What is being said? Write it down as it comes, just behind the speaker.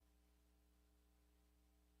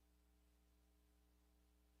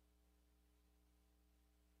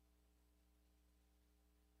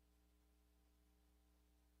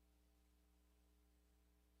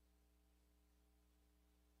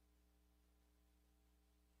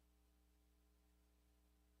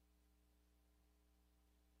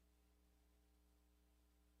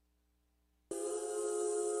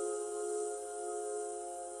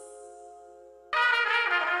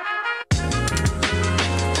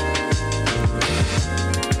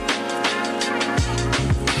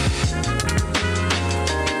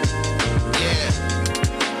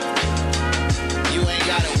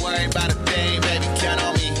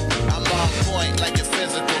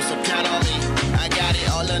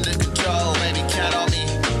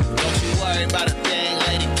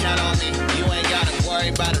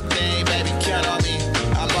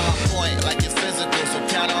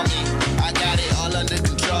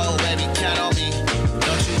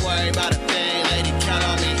about a thing, lady, count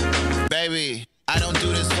on me. Baby, I don't do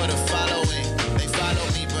this for the following. They follow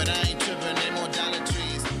me, but I ain't tripping, they more dollar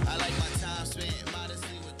trees. I like my time spent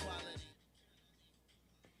modestly with quality.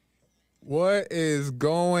 What is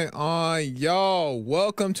going on, y'all?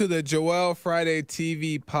 Welcome to the Joel Friday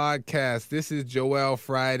TV podcast. This is Joel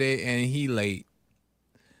Friday, and he late.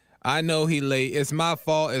 I know he late. It's my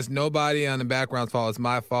fault. It's nobody on the background's fault. It's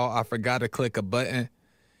my fault. I forgot to click a button,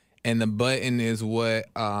 and the button is what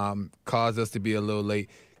caused us to be a little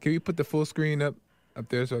late. Can we put the full screen up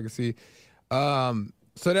there so I can see?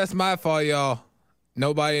 So that's my fault, y'all.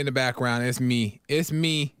 Nobody in the background. It's me. It's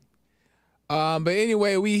me. But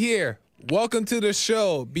anyway, we here. Welcome to the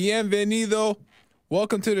show. Bienvenido.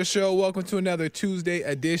 Welcome to the show. Welcome to another Tuesday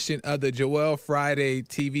edition of the Joel Friday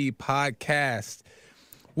TV podcast.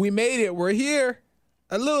 We made it. We're here.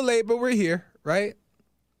 A little late, but we're here, right?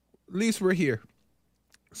 At least we're here.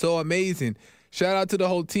 So amazing. Shout out to the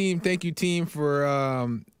whole team. Thank you, team, for,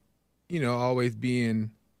 always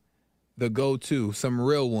being the go-to. Some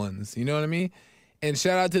real ones. You know what I mean? And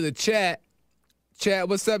shout out to the chat. Chat,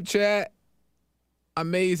 what's up, chat?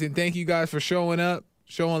 Amazing. Thank you guys for showing up,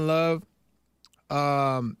 showing love.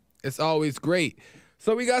 It's always great.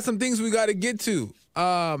 So we got some things we got to get to.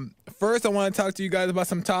 First, I want to talk to you guys about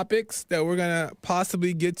some topics that we're going to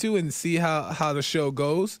possibly get to and see how the show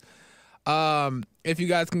goes. If you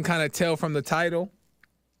guys can kind of tell from the title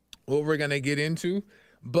what we're going to get into.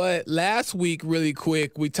 But last week, really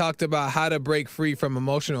quick, we talked about how to break free from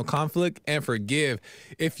emotional conflict and forgive.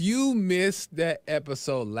 If you missed that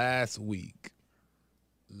episode last week,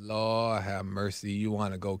 Lord have mercy, you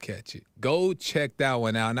want to go catch it. Go check that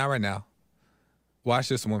one out. Not right now. Watch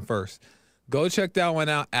this one first. Go check that one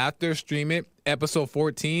out after stream it. Episode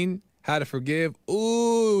 14, How to Forgive.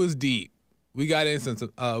 Ooh, it was deep. We got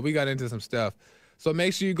into some stuff. So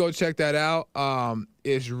make sure you go check that out.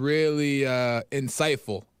 It's really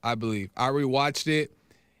insightful, I believe. I rewatched it,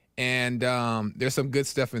 and there's some good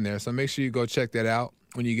stuff in there. So make sure you go check that out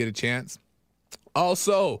when you get a chance.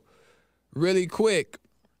 Also, really quick,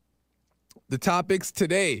 the topics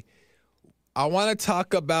today. I want to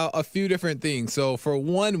talk about a few different things. So for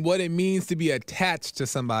one, what it means to be attached to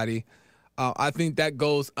somebody. I think that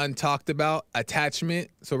goes untalked about, attachment.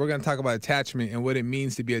 So we're going to talk about attachment and what it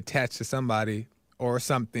means to be attached to somebody or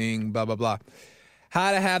something, blah, blah, blah.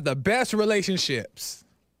 How to have the best relationships,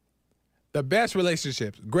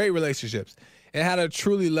 great relationships, and how to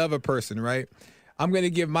truly love a person, right? I'm going to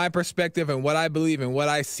give my perspective and what I believe and what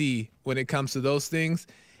I see when it comes to those things.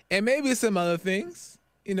 And maybe some other things,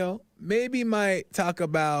 maybe might talk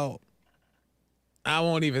about, I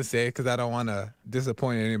won't even say it because I don't want to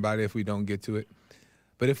disappoint anybody if we don't get to it.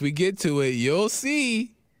 But if we get to it, you'll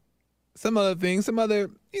see some other things,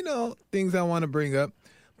 things I want to bring up.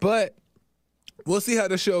 But we'll see how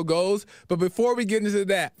the show goes. But before we get into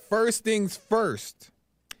that, first things first,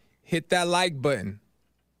 hit that like button.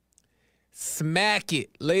 Smack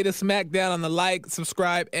it. Lay the smack down on the like,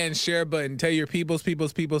 subscribe, and share button. Tell your peoples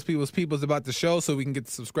about the show so we can get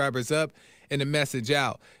the subscribers up and the message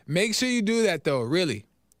out. Make sure you do that, though. Really,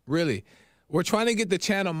 really. We're trying to get the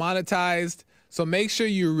channel monetized, so make sure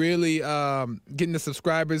you're really getting the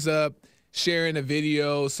subscribers up, sharing the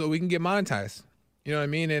video so we can get monetized. You know what I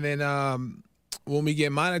mean? And then when we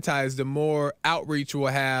get monetized, the more outreach we'll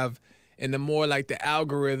have, and the more like the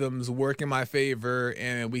algorithms work in my favor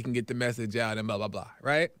and we can get the message out and blah, blah, blah,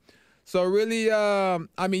 right? So really,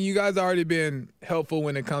 you guys already been helpful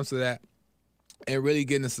when it comes to that and really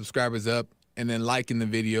getting the subscribers up and then liking the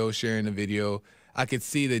video, sharing the video. I could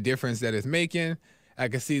see the difference that it's making. I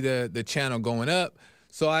could see the channel going up.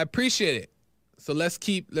 So I appreciate it. So let's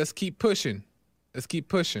keep pushing. Let's keep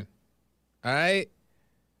pushing. All right?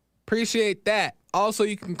 Appreciate that. Also,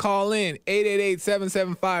 you can call in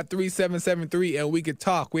 888-775-3773 and we could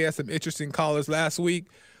talk. We had some interesting callers last week.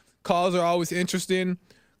 Calls are always interesting.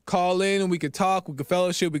 Call in and we could talk. We could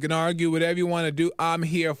fellowship. We can argue. Whatever you want to do, I'm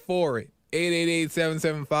here for it.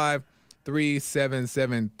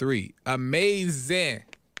 888-775-3773. Amazing.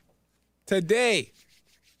 Today,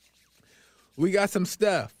 we got some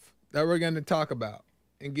stuff that we're going to talk about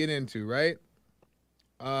and get into, right?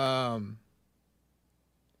 Oh,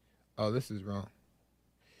 this is wrong.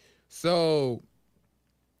 So,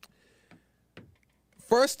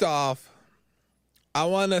 first off, I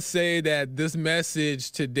want to say that this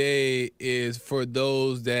message today is for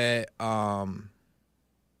those that aren't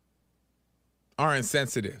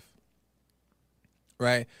sensitive,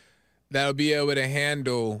 right? That'll be able to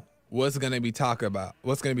handle what's going to be talked about.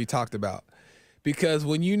 Because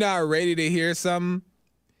when you're not ready to hear something,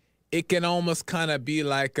 it can almost kind of be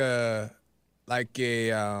like a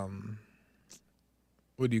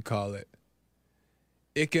what do you call it?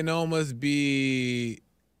 It can almost be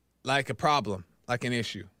like a problem, like an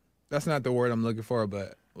issue. That's not the word I'm looking for,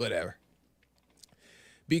 but whatever.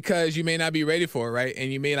 Because you may not be ready for it, right?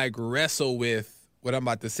 And you may like wrestle with what I'm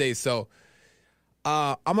about to say. So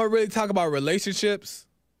I'm going to really talk about relationships,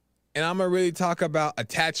 and I'm going to really talk about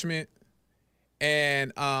attachment,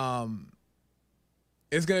 and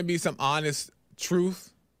it's going to be some honest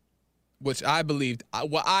truth, which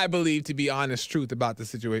what I believe to be honest truth about the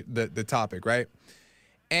situation, the topic, right?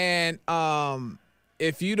 And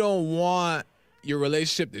if you don't want your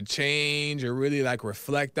relationship to change or really like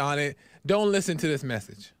reflect on it, don't listen to this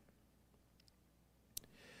message.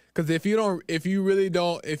 Because if you really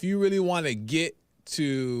want to get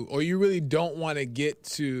to, or you really don't want to get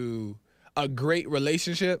to a great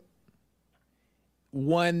relationship,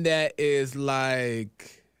 one that is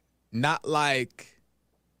like, not like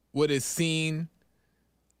what is seen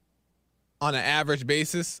on an average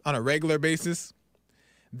basis, on a regular basis,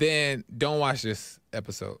 then don't watch this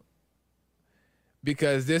episode.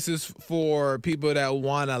 Because this is for people that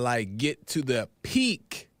want to like get to the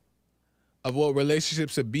peak of what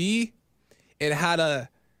relationships should be and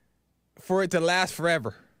for it to last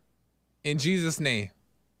forever. In Jesus' name.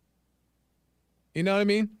 You know what I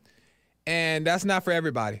mean? And that's not for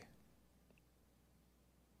everybody.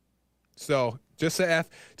 So just a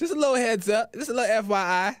little heads up, just a little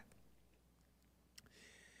FYI.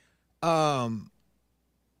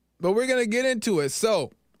 But we're gonna get into it.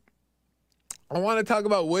 So I want to talk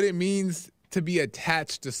about what it means to be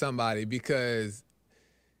attached to somebody, because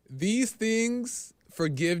these things,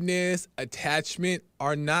 forgiveness, attachment,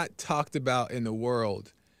 are not talked about in the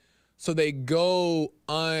world. So they go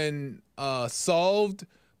unsolved,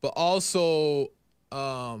 but also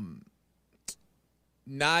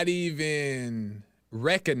not even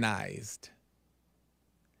recognized.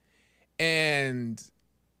 And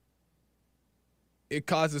it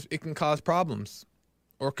can cause problems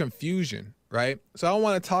or confusion, right? So I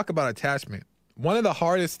want to talk about attachment. One of the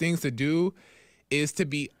hardest things to do is to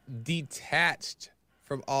be detached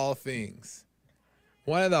from all things.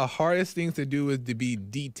 One of the hardest things to do is to be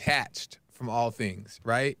detached from all things,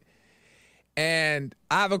 right? And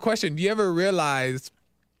I have a question. Do you ever realize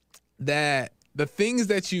that the things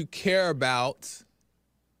that you care about,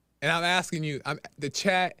 and I'm asking you, the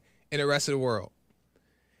chat and the rest of the world,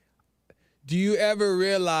 do you ever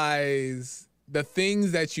realize the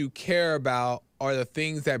things that you care about are the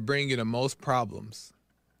things that bring you the most problems?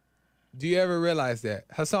 Do you ever realize that?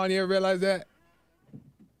 Hassan, you ever realize that?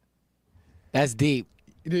 That's deep.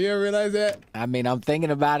 Do you ever realize that? I mean, I'm thinking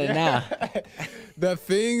about it now. The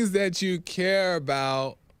things that you care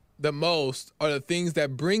about the most are the things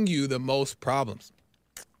that bring you the most problems.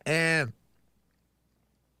 And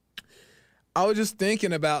I was just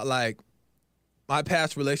thinking about like my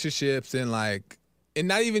past relationships, and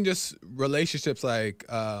not even just relationships like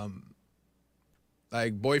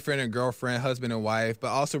boyfriend and girlfriend, husband and wife, but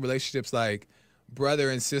also relationships like brother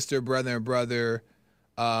and sister, brother and brother,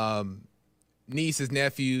 nieces,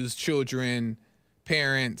 nephews, children,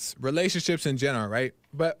 parents, relationships in general, right?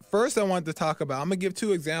 But first I want to talk about, I'm going to give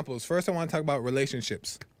two examples. First I want to talk about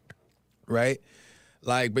relationships, right?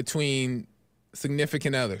 Like between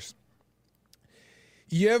significant others.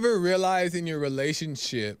 You ever realize in your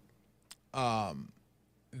relationship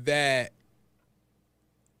that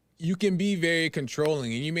you can be very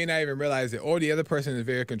controlling, and you may not even realize it, or the other person is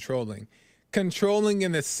very controlling. Controlling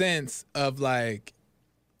in the sense of like,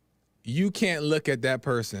 you can't look at that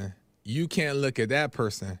person. You can't look at that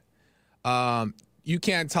person. You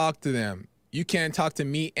can't talk to them. You can't talk to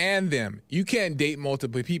me and them. You can't date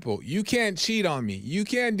multiple people. You can't cheat on me. You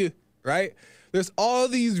can't do, right? There's all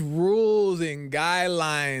these rules and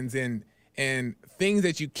guidelines and things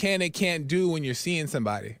that you can and can't do when you're seeing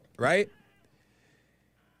somebody, right?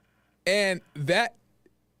 And that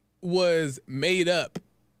was made up,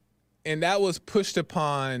 and that was pushed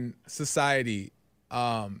upon society.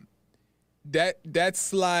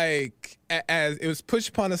 That's like, as it was pushed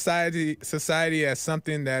upon society as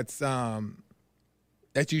something that's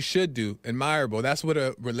that you should do, admirable. That's what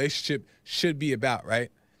a relationship should be about, right?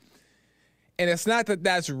 And it's not that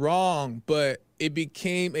that's wrong, but it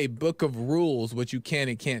became a book of rules, what you can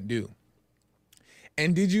and can't do.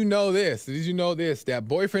 And did you know this? That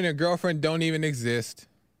boyfriend and girlfriend don't even exist?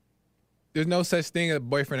 There's no such thing as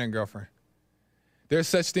boyfriend and girlfriend. There's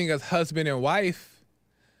such thing as husband and wife,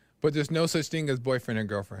 but there's no such thing as boyfriend and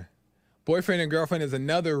girlfriend. Boyfriend and girlfriend is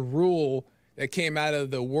another rule that came out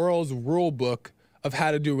of the world's rule book of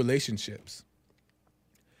how to do relationships.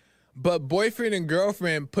 But boyfriend and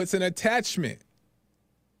girlfriend puts an attachment.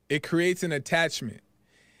 It creates an attachment.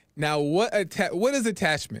 Now, what is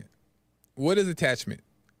attachment? What is attachment?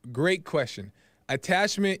 Great question.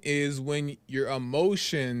 Attachment is when your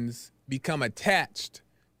emotions become attached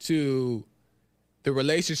to the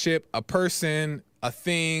relationship, a person, a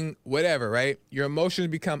thing, whatever, right? Your emotions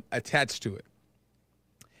become attached to it.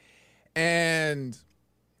 And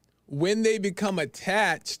when they become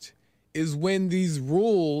attached is when these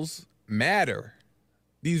rules matter.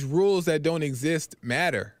 These rules that don't exist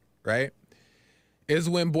matter, right? Is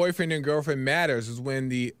when boyfriend and girlfriend matters, is when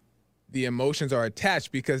the emotions are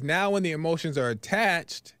attached. Because now when the emotions are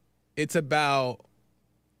attached, it's about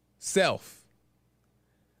self.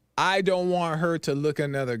 I don't want her to look at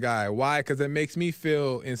another guy. Why? Because it makes me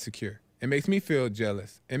feel insecure. It makes me feel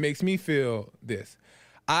jealous. It makes me feel this.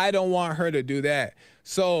 I don't want her to do that.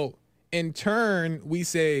 So in turn, we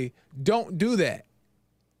say, don't do that.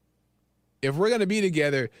 If we're going to be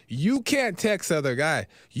together, you can't text other guy.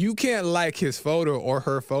 You can't like his photo or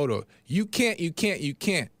her photo. You can't,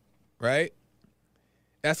 right?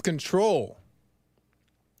 That's control.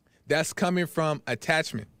 That's coming from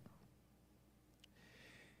attachment.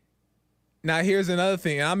 Now, here's another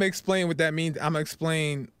thing. I'm going to explain what that means. I'm going to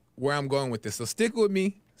explain where I'm going with this. So stick with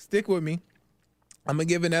me. Stick with me. I'm going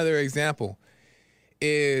to give another example.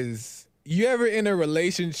 Is you ever in a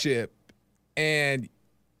relationship and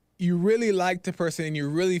you really like the person and you're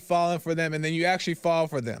really falling for them, and then you actually fall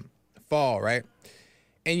for them. Right?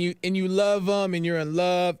 And you love them and you're in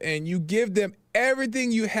love and you give them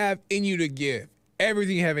everything you have in you to give.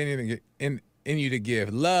 Everything you have in you to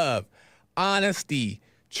give. Love, honesty,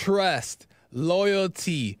 trust,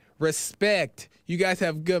 loyalty, respect. You guys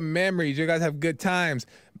have good memories. You guys have good times,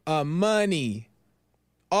 money,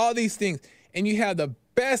 all these things. And you have the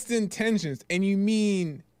best intentions, and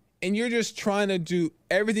you're just trying to do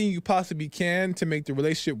everything you possibly can to make the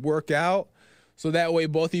relationship work out so that way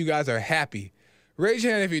both of you guys are happy. Raise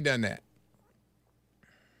your hand if you've done that.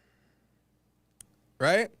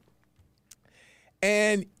 Right?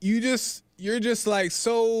 And you're just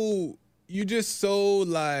so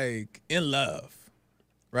like in love,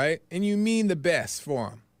 right? And you mean the best for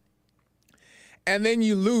them. And then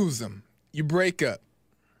you lose them. You break up.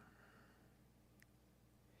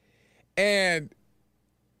 And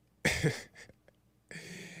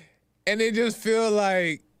and it just feel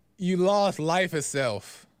like you lost life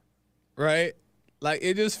itself, right? Like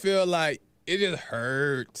it just feel like it just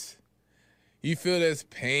hurts. You feel this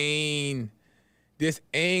pain, this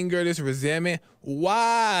anger, this resentment.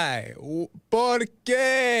 Why? ¿Por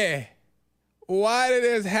qué? Why did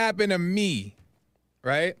this happen to me?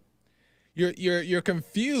 Right? You're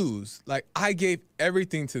confused. Like, I gave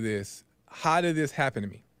everything to this. How did this happen to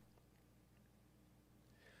me?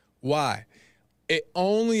 Why? It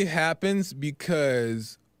only happens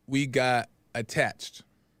because we got attached.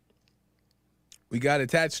 We got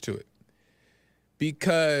attached to it.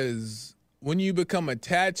 Because when you become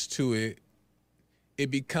attached to it,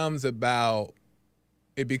 it becomes your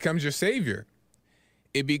savior.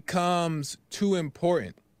 It becomes too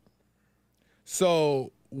important.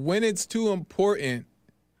 So when it's too important,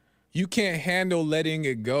 you can't handle letting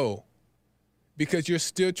it go because you're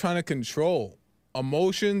still trying to control.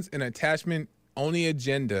 Emotions and attachment, only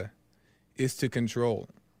agenda is to control.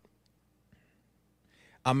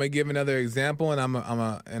 I'm gonna give another example, and I'm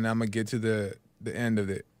gonna get to the end of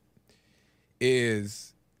it.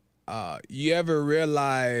 Is you ever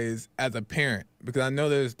realize as a parent, because I know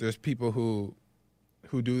there's people who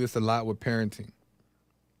do this a lot with parenting.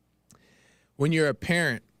 When you're a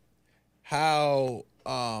parent, how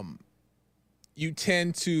you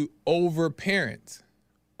tend to overparent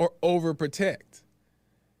or overprotect,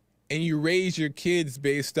 and you raise your kids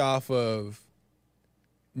based off of,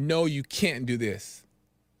 no, you can't do this.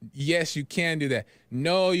 Yes, you can do that.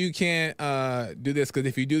 No, you can't do this because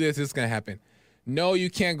if you do this, it's gonna happen. No, you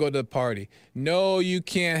can't go to the party. No, you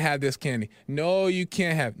can't have this candy. No, you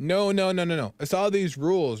can't have. No. It's all these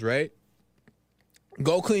rules, right?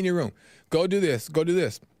 Go clean your room. Go do this. Go do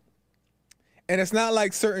this. And it's not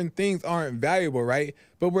like certain things aren't valuable, right?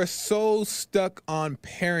 But we're so stuck on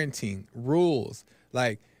parenting rules.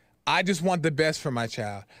 Like, I just want the best for my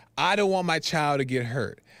child. I don't want my child to get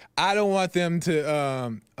hurt. I don't want them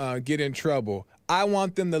to get in trouble. I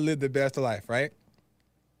want them to live the best of life, right?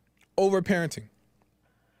 Over-parenting.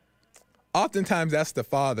 Oftentimes, that's the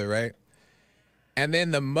father, right? And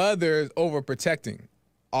then the mother is overprotecting,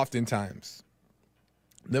 oftentimes.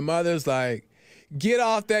 The mother's like, get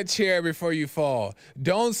off that chair before you fall.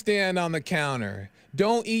 Don't stand on the counter.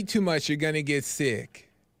 Don't eat too much. You're going to get sick.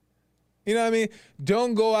 You know what I mean?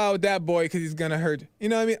 Don't go out with that boy because he's going to hurt. You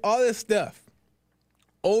know what I mean? All this stuff.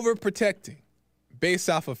 Overprotecting based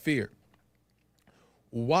off of fear.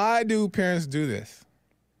 Why do parents do this?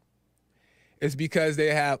 It's because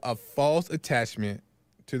they have a false attachment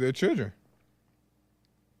to their children.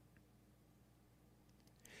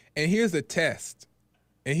 And here's a test.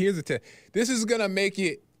 This is going to make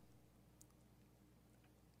it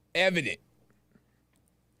evident.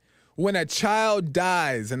 When a child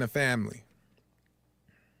dies in a family,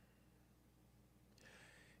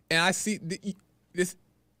 and I see this,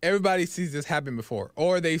 everybody sees this happen before,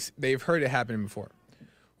 or they've heard it happening before.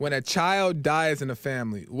 When a child dies in a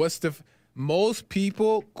family, most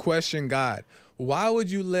people question God. Why would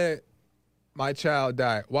you let my child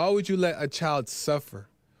die? Why would you let a child suffer?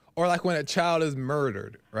 Or like when a child is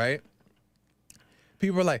murdered, right?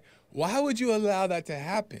 People are like, why would you allow that to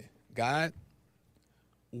happen, God?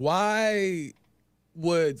 Why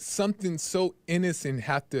would something so innocent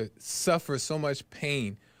have to suffer so much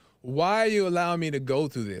pain? Why are you allowing me to go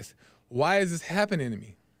through this? Why is this happening to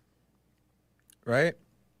me? Right?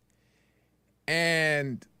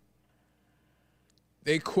 And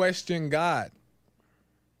they question God.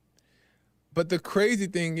 But the crazy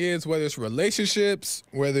thing is, whether it's relationships,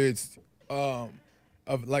 whether it's of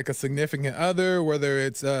like a significant other, whether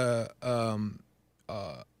it's a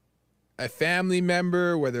family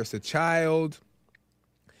member, whether it's a child,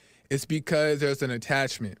 it's because there's an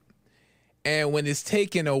attachment. And when it's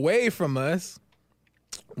taken away from us,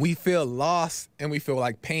 we feel lost and we feel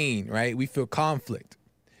like pain, right? We feel conflict.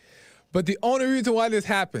 But the only reason why this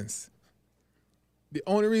happens, the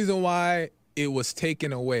only reason why it was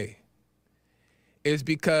taken away is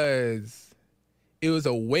because it was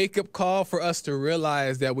a wake-up call for us to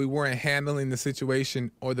realize that we weren't handling the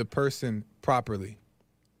situation or the person properly.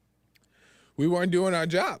 We weren't doing our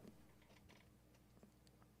job.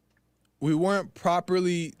 We weren't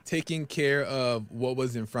properly taking care of what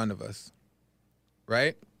was in front of us,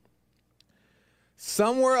 right?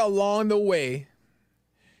 Somewhere along the way,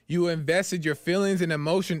 you invested your feelings and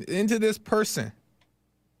emotions into this person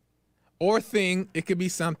or thing. It could be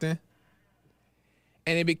something.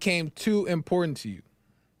 And it became too important to you.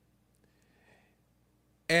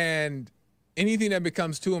 And anything that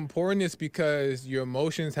becomes too important is because your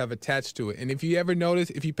emotions have attached to it. And if you ever notice,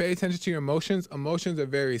 if you pay attention to your emotions, emotions are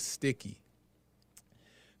very sticky.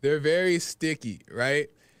 They're very sticky, right?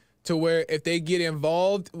 To where if they get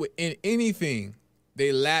involved in anything,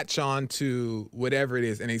 they latch on to whatever it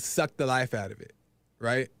is and they suck the life out of it,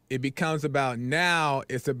 right? It becomes about now,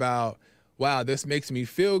 it's about, wow, this makes me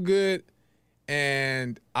feel good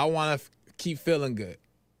and I want to keep feeling good.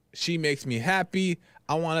 She makes me happy.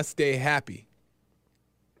 I want to stay happy,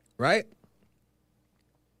 right?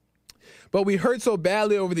 But we hurt so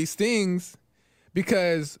badly over these things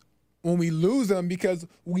because when we lose them, because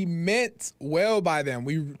we meant well by them,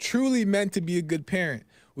 we truly meant to be a good parent.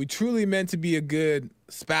 We truly meant to be a good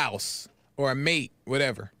spouse or a mate,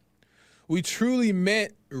 whatever. We truly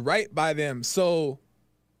meant right by them. So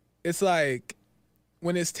it's like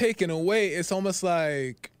when it's taken away, it's almost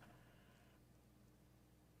like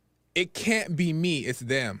it can't be me, it's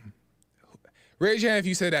them. Raise your hand if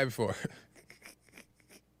you said that before.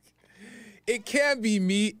 It can't be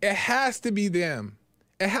me. It has to be them.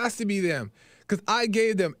 It has to be them. Because I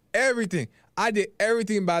gave them everything. I did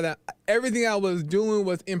everything by them. Everything I was doing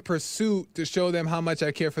was in pursuit to show them how much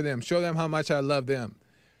I care for them, show them how much I love them.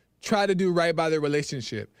 Try to do right by their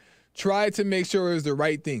relationship. Try to make sure it was the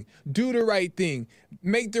right thing. Do the right thing.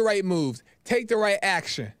 Make the right moves. Take the right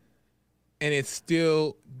action. And it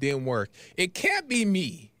still didn't work. It can't be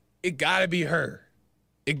me. It gotta be her.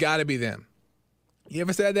 It gotta be them. You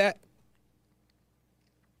ever said that?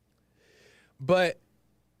 But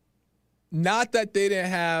not that they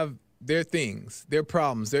didn't have their things, their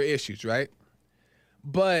problems, their issues, right?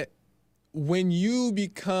 But when you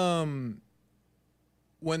become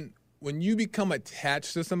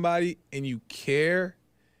attached to somebody and you care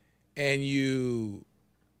and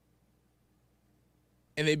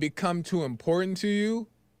they become too important to you,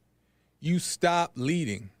 you stop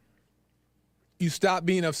leading. You stop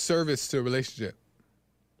being of service to a relationship.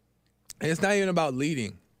 And it's not even about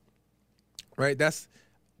leading, right?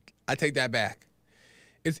 I take that back.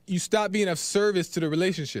 You stop being of service to the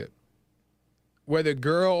relationship, whether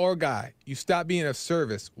girl or guy. You stop being of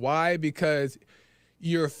service. Why? Because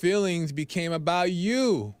your feelings became about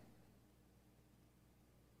you.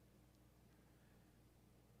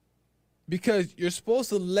 Because you're supposed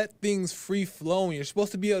to let things free flowing. You're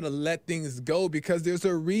supposed to be able to let things go because there's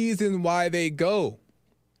a reason why they go.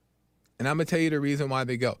 And I'm going to tell you the reason why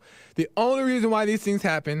they go. The only reason why these things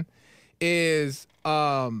happen is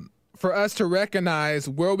for us to recognize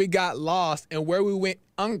where we got lost and where we went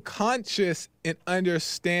unconscious in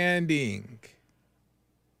understanding.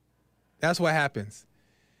 That's what happens.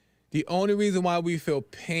 The only reason why we feel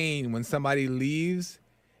pain when somebody leaves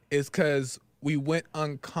is because we went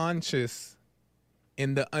unconscious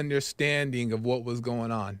in the understanding of what was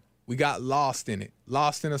going on. We got lost in it,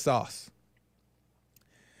 lost in the sauce.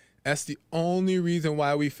 That's the only reason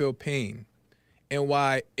why we feel pain and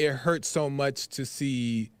why it hurts so much to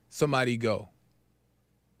see somebody go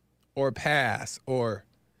or pass, or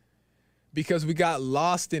because we got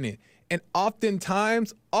lost in it. And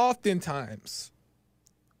oftentimes,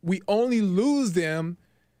 we only lose them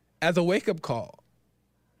as a wake-up call.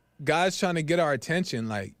 God's trying to get our attention,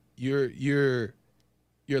 like you're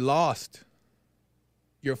lost.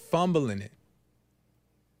 You're fumbling it.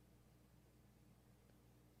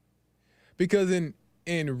 Because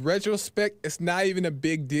in retrospect, it's not even a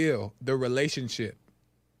big deal, the relationship.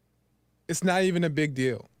 It's not even a big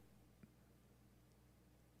deal.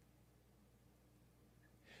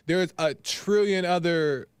 There's a trillion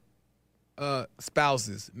other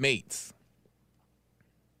spouses, mates,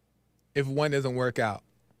 if one doesn't work out,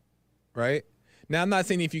 right? Now, I'm not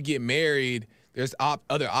saying if you get married, there's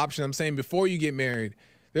other options. I'm saying before you get married,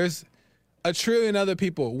 there's a trillion other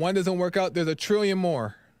people. One doesn't work out, there's a trillion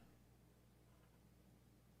more.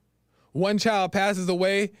 One child passes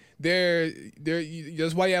away,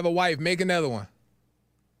 that's why you have a wife. Make another one.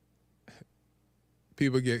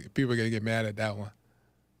 People are gonna get mad at that one.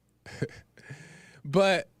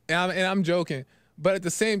 But I'm joking. But at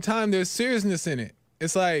the same time, there's seriousness in it.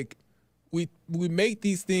 It's like we make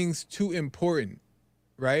these things too important,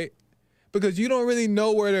 right? Because you don't really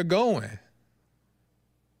know where they're going.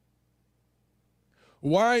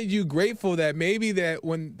 Why aren't you grateful that maybe that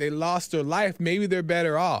when they lost their life, maybe they're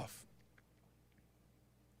better off?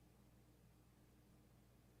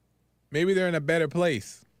 Maybe they're in a better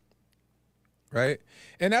place, right?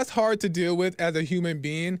 And that's hard to deal with as a human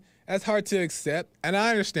being. That's hard to accept, and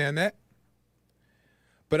I understand that.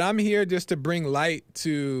 But I'm here just to bring light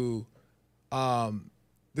to the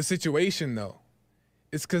situation, though.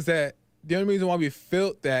 It's because that the only reason why we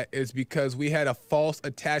felt that is because we had a false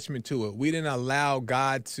attachment to it. We didn't allow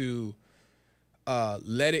God to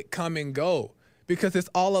let it come and go, because it's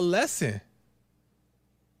all a lesson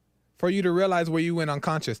for you to realize where you went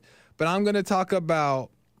unconscious. But I'm going to talk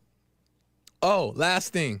about,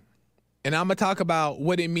 last thing. And I'm going to talk about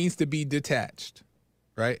what it means to be detached,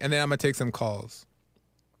 right? And then I'm going to take some calls.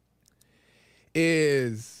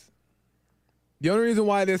 The only reason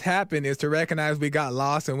why this happened is to recognize we got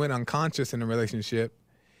lost and went unconscious in a relationship,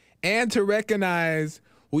 and to recognize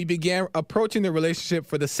we began approaching the relationship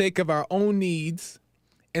for the sake of our own needs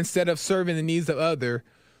instead of serving the needs of others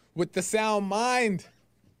with the sound mind.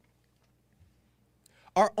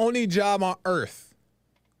 Our only job on earth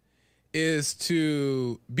is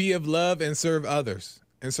to be of love and serve others.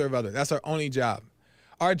 That's our only job.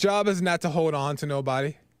 Our job is not to hold on to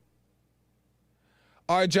nobody.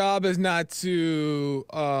 Our job is not to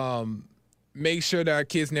make sure that our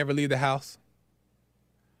kids never leave the house.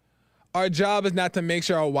 Our job is not to make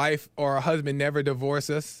sure our wife or our husband never divorce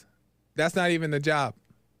us. That's not even the job.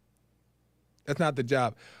 That's not the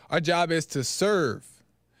job. Our job is to serve.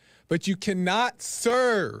 But you cannot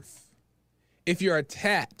serve if you're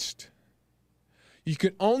attached. You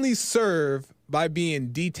can only serve by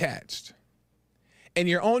being detached. And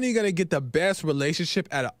you're only going to get the best relationship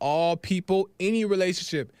out of all people, any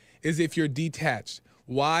relationship, is if you're detached.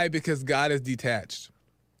 Why? Because God is detached.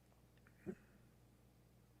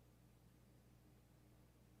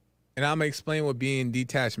 And I'm going to explain what being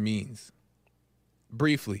detached means.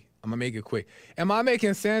 Briefly. I'm going to make it quick. Am I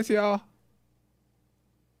making sense, y'all?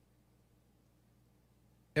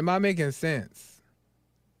 Am I making sense?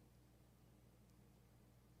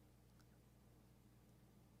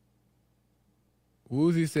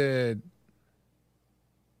 Woozy said,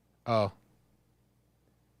 I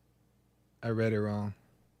read it wrong.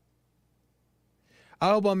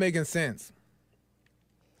 I hope I'm making sense.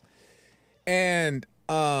 And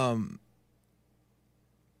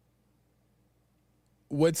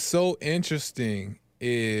what's so interesting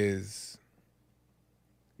is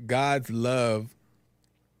God's love.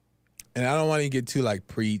 And I don't want to get too like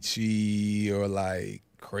preachy or like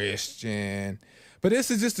Christian, but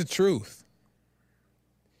this is just the truth.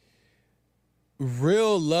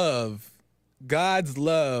 Real love, God's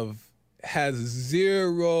love, has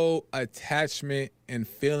zero attachment and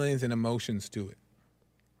feelings and emotions to it.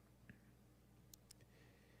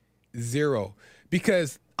 Zero.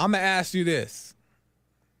 Because I'm going to ask you this.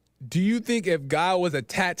 Do you think if God was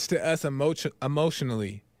attached to us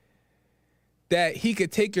emotionally, that he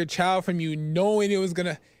could take your child from you knowing it was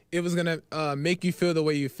gonna make you feel the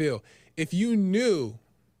way you feel? If you knew,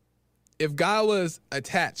 if God was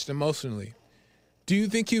attached emotionally, Do you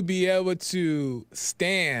think he'd be able to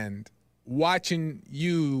stand watching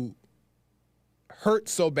you hurt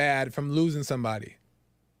so bad from losing somebody?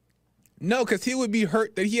 No, because he would be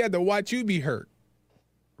hurt that he had to watch you be hurt,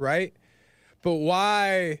 right? But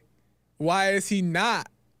why is he not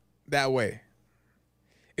that way?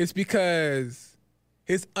 It's because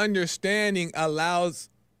his understanding allows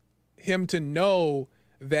him to know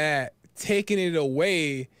that taking it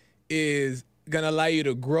away is going to allow you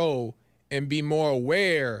to grow and be more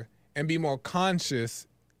aware and be more conscious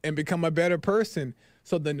and become a better person.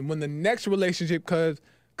 So then when the next relationship comes,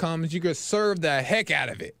 you can serve the heck out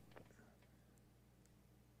of it.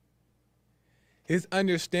 His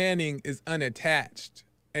understanding is unattached,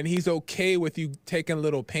 and he's okay with you taking a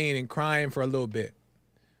little pain and crying for a little bit,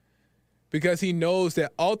 because he knows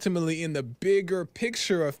that ultimately in the bigger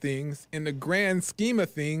picture of things, in the grand scheme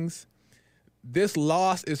of things, this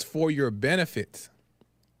loss is for your benefit.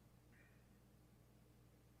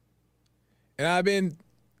 And I've been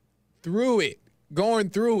going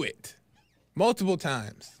through it multiple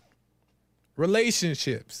times.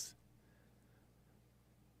 Relationships.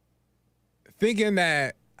 Thinking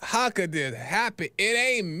that, how could this happen? It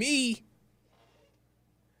ain't me.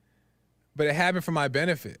 But it happened for my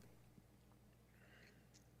benefit.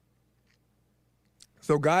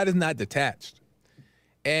 So God is not detached.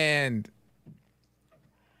 And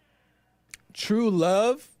true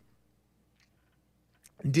love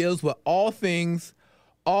deals with all things,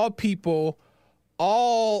 all people,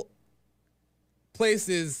 all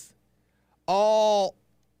places, all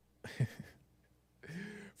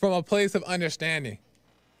from a place of understanding.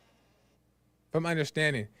 From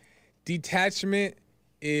understanding. Detachment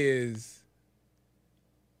is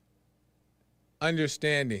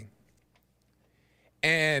understanding.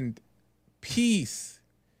 And peace,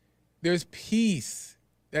 there's peace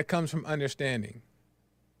that comes from understanding.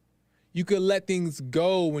 You could let things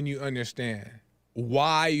go when you understand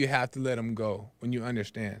why you have to let them go when you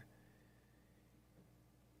understand.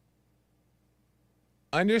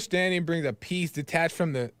 Understanding brings a peace detached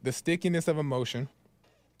from the stickiness of emotion,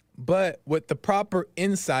 but with the proper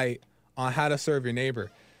insight on how to serve your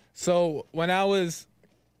neighbor. So when I was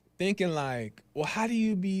thinking like, well, how do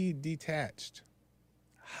you be detached?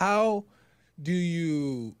 How do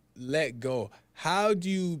you let go? How do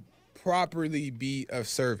you properly be of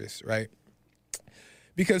service, right?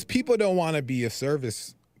 Because people don't want to be of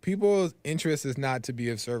service. People's interest is not to be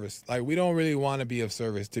of service. Like, we don't really want to be of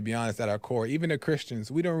service, to be honest, at our core. Even the Christians,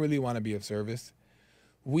 we don't really want to be of service.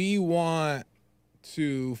 We want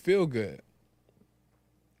to feel good,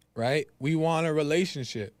 right? We want a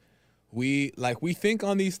relationship. We think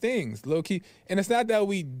on these things, low key. And it's not that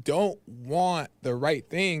we don't want the right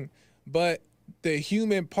thing, but the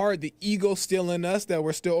human part, the ego still in us that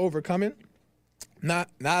we're still overcoming. Not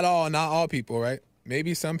all people, right?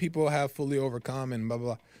 Maybe some people have fully overcome and blah, blah,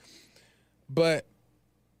 blah. But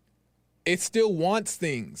it still wants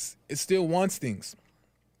things. It still wants things.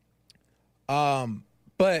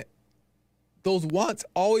 But those wants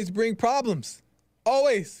always bring problems.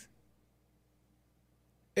 Always.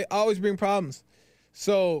 It always brings problems.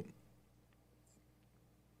 So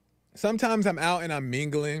sometimes I'm out and I'm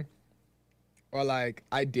mingling, or like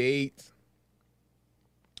I date.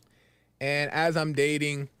 And as I'm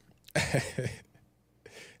dating,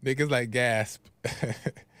 niggas like gasp.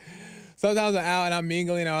 Sometimes I'm out and I'm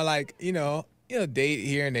mingling, or like, date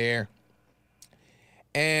here and there.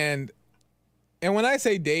 And when I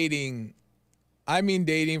say dating, I mean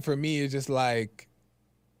dating for me is just like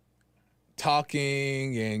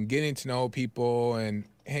talking and getting to know people and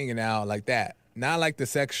hanging out like that. Not like the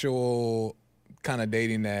sexual kind of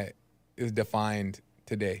dating that is defined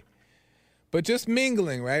today. But just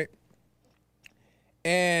mingling, right?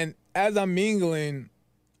 And as I'm mingling,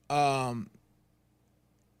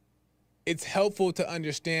 it's helpful to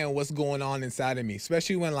understand what's going on inside of me,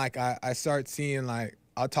 especially when like I start seeing, like,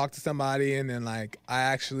 I'll talk to somebody and then like I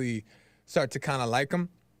actually start to kind of like them.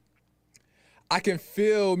 I can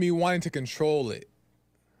feel me wanting to control it,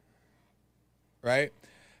 right?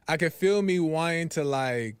 I can feel me wanting to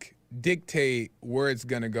like dictate where it's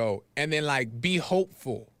gonna go, and then like be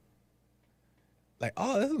hopeful. Like,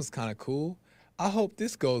 oh, this was kind of cool. I hope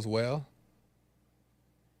this goes well.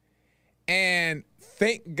 And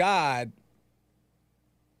thank God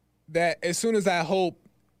that as soon as I hope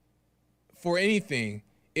for anything,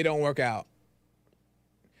 it don't work out.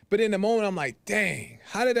 But in the moment, I'm like, dang,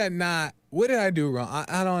 how did I not, what did I do wrong?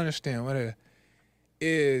 I don't understand.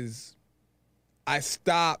 I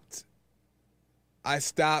stopped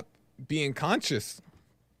being conscious,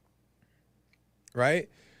 right?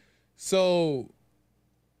 So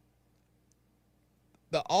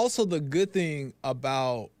also the good thing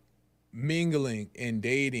about mingling and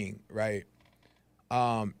dating, right,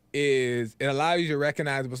 is it allows you to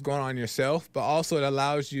recognize what's going on in yourself, but also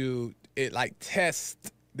it like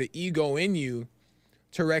tests the ego in you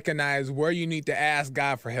to recognize where you need to ask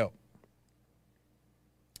God for help.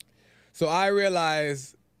 So I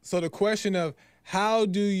realized, the question of how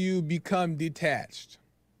do you become detached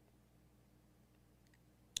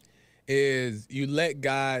is you let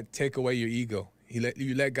God take away your ego.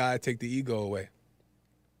 You let God take the ego away.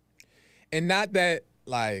 And not that,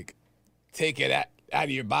 like, take it out of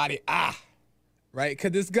your body, right?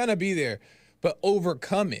 Because it's going to be there. But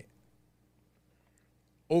overcome it.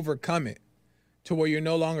 Overcome it to where you're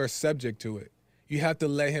no longer subject to it. You have to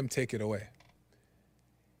let him take it away.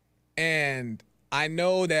 And I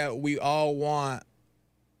know that we all want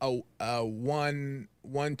a 1,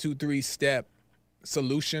 2, 3 step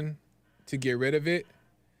solution to get rid of it,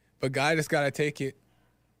 but God just got to take it.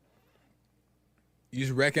 You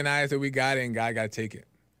just recognize that we got it, and God got to take it.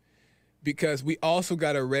 Because we also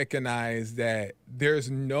got to recognize that there's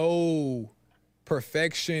no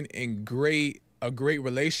perfection in a great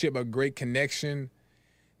relationship, a great connection,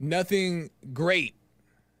 nothing great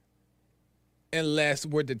unless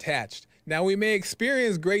we're detached. Now, we may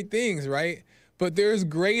experience great things, right? But there's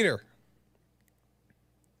greater.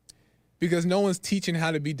 Because no one's teaching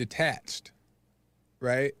how to be detached,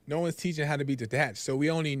 right? No one's teaching how to be detached. So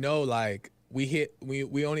we only know, like, we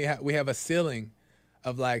have a ceiling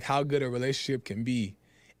of, like, how good a relationship can be.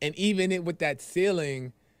 And even with that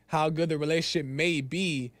ceiling, how good the relationship may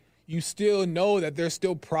be, you still know that there's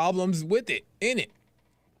still problems with it, in it.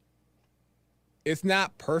 It's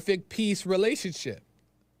not perfect peace relationship,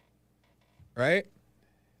 right?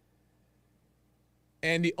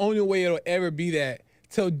 And the only way it'll ever be that,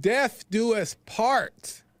 till death do us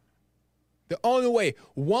part. The only way,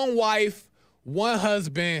 one wife, one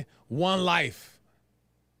husband, one life.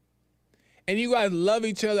 And you guys love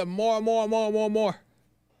each other more and more and more and more and more.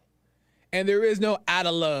 And there is no out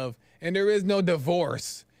of love, and there is no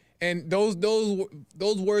divorce. And those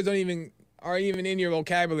words aren't even in your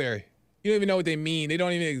vocabulary. You don't even know what they mean. They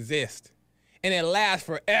don't even exist. And it lasts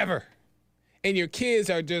forever. And your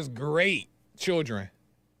kids are just great children.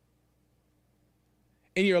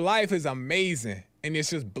 And your life is amazing. And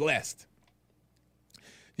it's just blessed.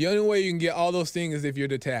 The only way you can get all those things is if you're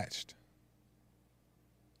detached.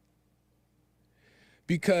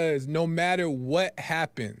 Because no matter what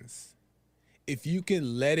happens, if you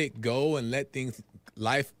can let it go and let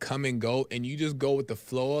life come and go, and you just go with the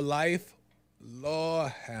flow of life,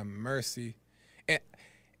 Lord have mercy.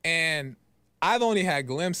 And I've only had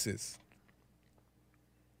glimpses.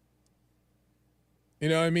 You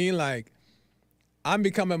know what I mean? Like, I'm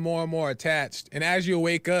becoming more and more attached. And as you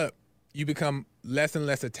wake up, you become less and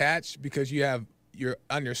less attached because your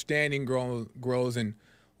understanding grows in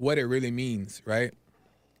what it really means, right?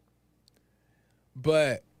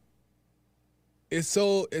 But it's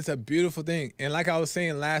a beautiful thing. And like I was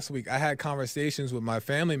saying last week, I had conversations with my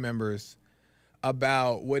family members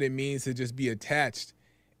about what it means to just be attached.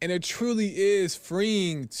 And it truly is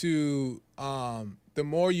freeing to, the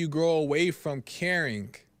more you grow away from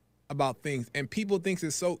caring about things. And people think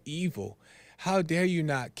it's so evil. How dare you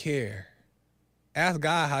not care? Ask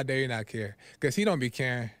God, how dare you not care? Because he don't be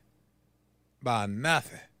caring about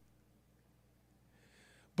nothing.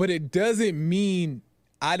 But it doesn't mean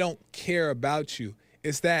I don't care about you.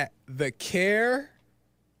 It's that the care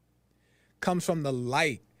comes from the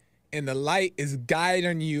light. And the light is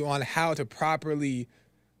guiding you on how to properly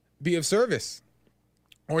be of service,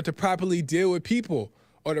 or to properly deal with people,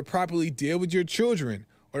 or to properly deal with your children,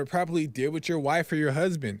 or to properly deal with your wife or your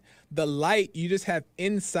husband. The light, you just have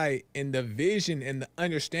insight and the vision and the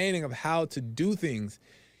understanding of how to do things.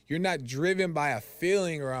 You're not driven by a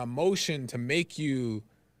feeling or emotion to make you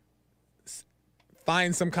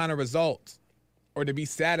find some kind of result or to be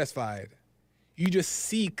satisfied. You just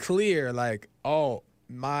see clear, like, oh,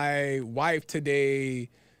 my wife today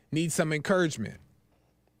needs some encouragement.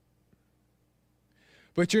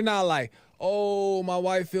 But you're not like, oh, my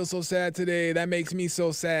wife feels so sad today. That makes me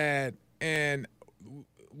so sad. And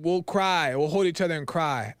we'll cry. We'll hold each other and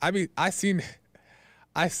cry. I've seen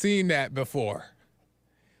that before.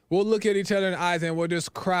 We'll look at each other in the eyes and we'll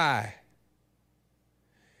just cry.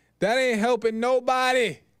 That ain't helping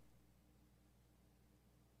nobody.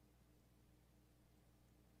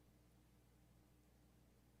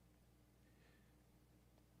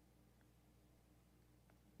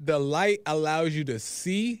 The light allows you to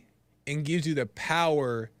see and gives you the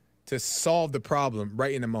power to solve the problem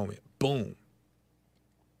right in the moment. Boom.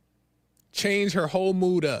 Change her whole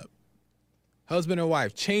mood up. Husband or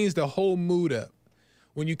wife, change the whole mood up.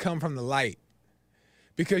 when you come from the light,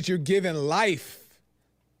 because you're given life.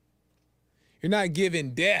 You're not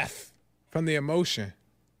given death from the emotion.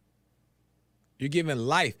 You're given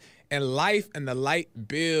life, and life and the light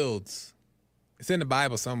builds. It's in the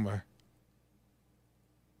Bible somewhere.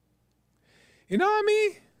 You know what I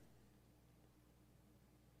mean?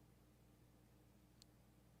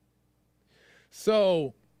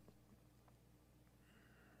 So,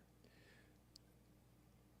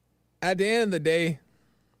 at the end of the day,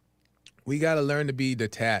 we got to learn to be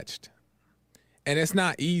detached. And it's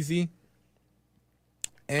not easy.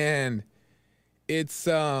 And it's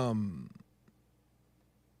kind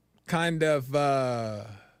of, I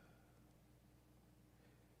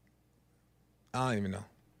don't even know.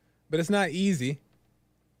 But it's not easy.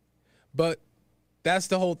 But that's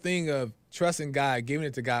the whole thing of trusting God, giving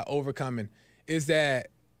it to God, overcoming, is that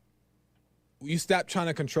you stop trying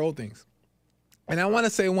to control things. And I want to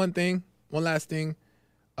say one last thing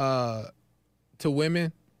to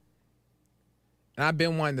women. And I've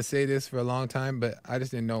been wanting to say this for a long time, but I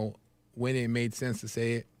just didn't know when it made sense to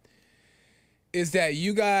say it. Is that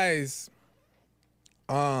you guys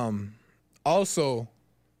also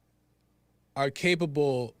are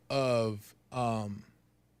capable of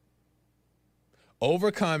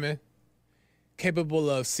overcoming, capable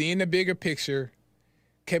of seeing the bigger picture,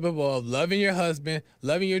 capable of loving your husband,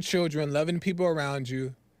 loving your children, loving people around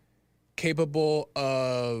you, capable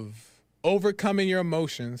of overcoming your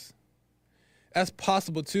emotions. That's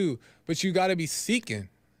possible too, but you got to be seeking.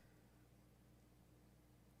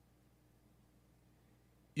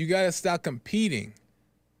 You got to stop competing.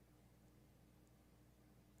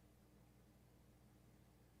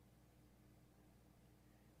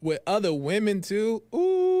 With other women too.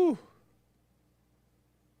 Ooh.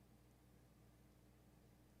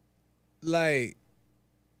 Like,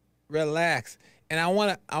 relax. And I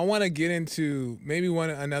want to get into maybe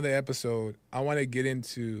another episode. I want to get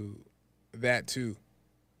into that too.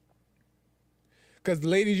 Cuz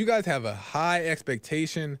ladies, you guys have a high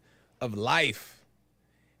expectation of life,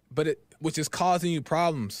 which is causing you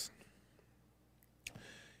problems.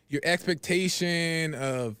 Your expectation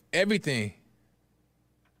of everything,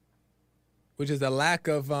 which is a lack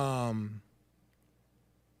of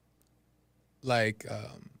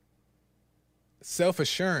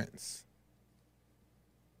self-assurance.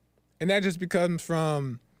 And that just becomes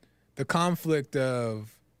from the conflict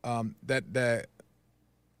of that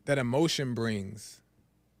emotion brings.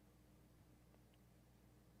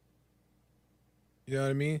 You know what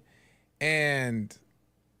I mean? And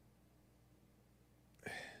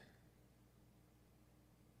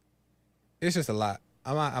it's just a lot.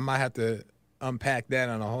 I might have to unpack that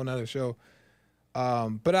on a whole nother show.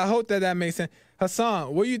 But I hope that makes sense.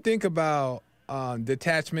 Hassan, what do you think about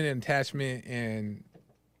detachment and attachment and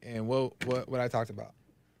what I talked about?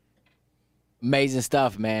 Amazing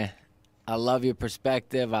stuff, man. I love your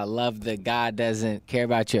perspective. I love that God doesn't care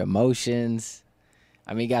about your emotions.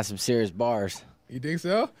 I mean, you got some serious bars. You think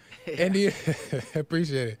so? And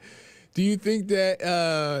appreciate it. Do you think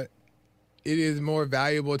that it is more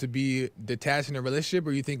valuable to be detached in a relationship,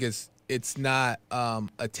 or you think it's not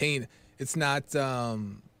attained? It's not.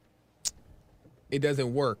 It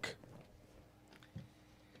doesn't work.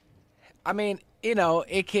 I mean,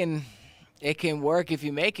 it can work if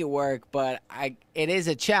you make it work, but it is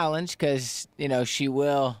a challenge because she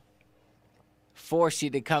will force you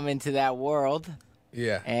to come into that world.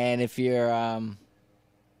 Yeah. And if you're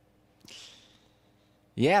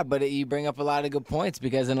but you bring up a lot of good points,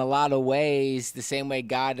 because in a lot of ways, the same way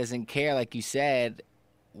God doesn't care, like you said,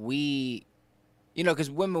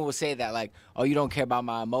 because women will say that, like, oh, you don't care about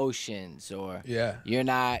my emotions, or you're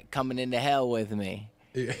not coming into hell with me.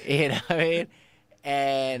 Yeah. You know what I mean?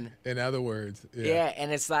 And in other words,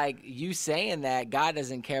 and it's like you saying that God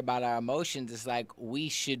doesn't care about our emotions. It's like we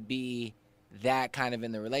should be that kind of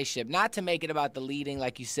in the relationship, not to make it about the leading,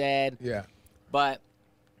 like you said. Yeah. But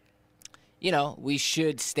we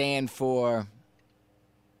should stand for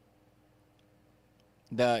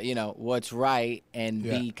the what's right and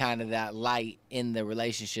be kind of that light in the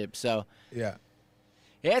relationship. So yeah,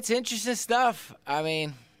 it's interesting stuff. I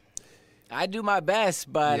mean, I do my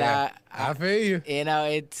best, but I feel you.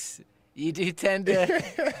 It's you do tend to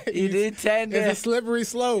It's a slippery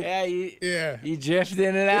slope. Yeah, you drift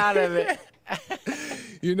in and out of it.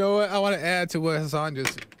 You know what? I want to add to what Hassan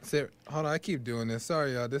just said. Hold on, I keep doing this.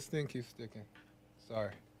 Sorry, y'all. This thing keeps sticking.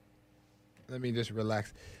 Sorry. Let me just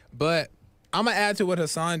relax. But I'm going to add to what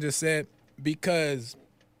Hassan just said, because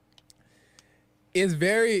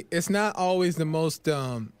it's not always the most,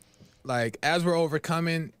 as we're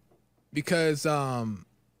overcoming, because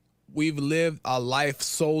we've lived a life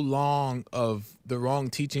so long of the wrong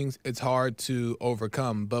teachings, it's hard to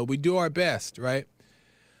overcome. But we do our best, right?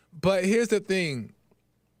 But here's the thing.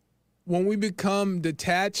 When we become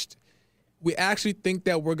detached, we actually think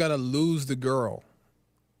that we're going to lose the girl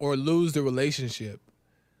or lose the relationship.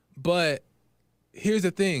 But here's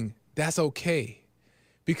the thing. That's okay.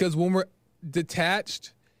 Because when we're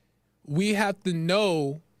detached, we have to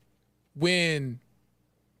know when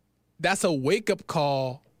that's a wake-up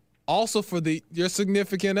call also for your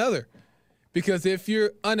significant other. Because if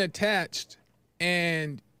you're unattached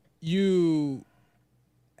and you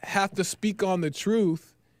have to speak on the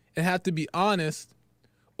truth and have to be honest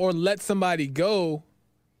or let somebody go,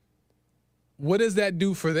 what does that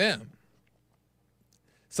do for them?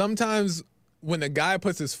 Sometimes when a guy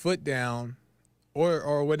puts his foot down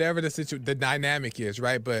or whatever the dynamic is,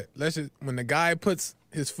 right? But when the guy puts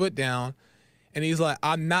his foot down and he's like,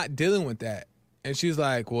 I'm not dealing with that. And she's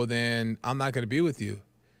like, well, then I'm not going to be with you.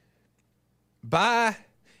 Bye.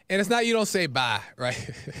 And it's not you don't say bye, right?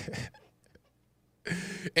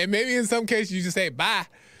 And maybe in some cases you just say bye.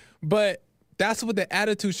 But that's what the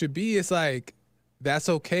attitude should be. It's like, that's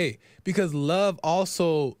okay. Because love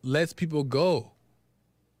also lets people go.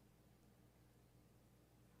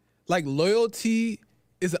 Like loyalty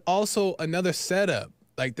is also another setup.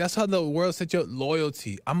 Like that's how the world sets you up,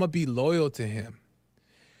 loyalty. I'm going to be loyal to him.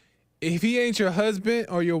 If he ain't your husband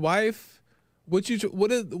or your wife, what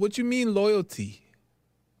you mean loyalty?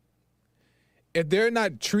 If they're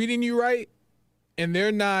not treating you right and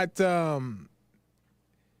they're not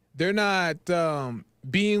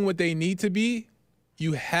being what they need to be,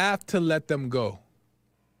 you have to let them go.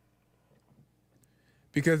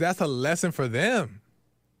 Because that's a lesson for them.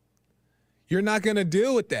 You're not going to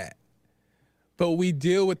deal with that. But we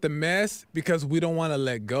deal with the mess because we don't want to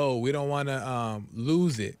let go. We don't want to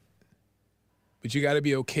lose it. But you got to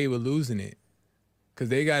be okay with losing it because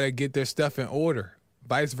they got to get their stuff in order.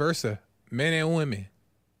 Vice versa, men and women.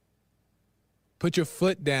 Put your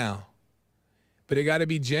foot down. But it got to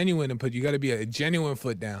be genuine you got to be a genuine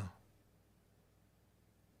foot down.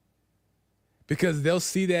 Because they'll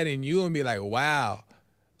see that in you and be like, wow,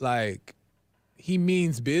 like he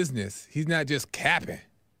means business. He's not just capping.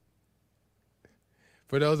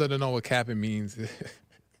 For those that don't know what capping means,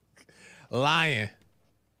 lying,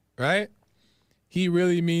 right? He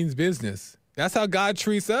really means business. That's how God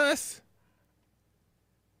treats us.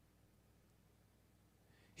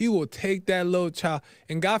 He will take that little child,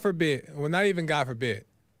 and God forbid, well, not even God forbid,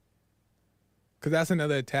 because that's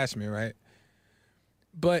another attachment, right?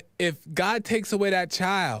 But if God takes away that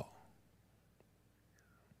child,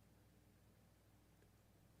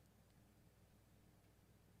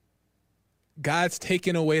 God's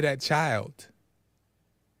taking away that child.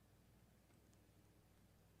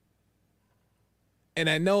 And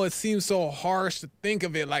I know it seems so harsh to think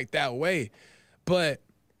of it like that way, but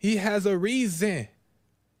he has a reason.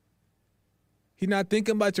 He's not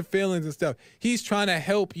thinking about your feelings and stuff. He's trying to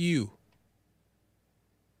help you.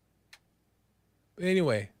 But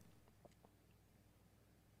anyway,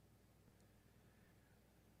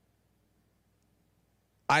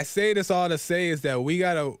 I say this all to say is that we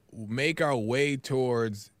got to make our way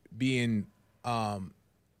towards being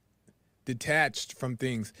detached from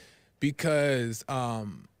things. Because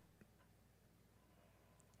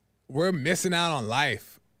we're missing out on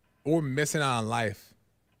life. We're missing out on life.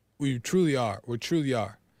 We truly are. We truly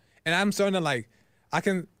are. And I'm starting to I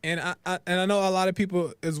know a lot of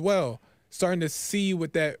people as well starting to see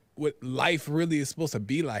what life really is supposed to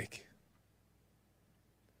be like.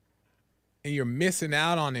 And you're missing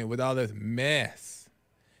out on it with all this mess.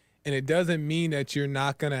 And it doesn't mean that you're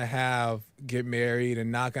not going to get married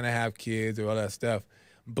and not going to have kids or all that stuff.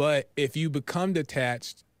 But if you become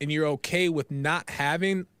detached and you're okay with not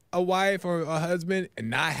having a wife or a husband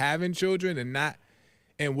and not having children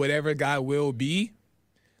and whatever God will be,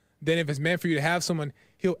 then if it's meant for you to have someone,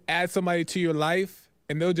 he'll add somebody to your life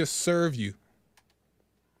and they'll just serve you.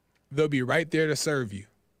 They'll be right there to serve you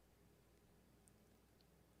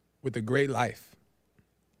with a great life.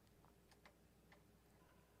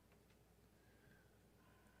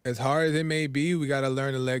 As hard as it may be, we got to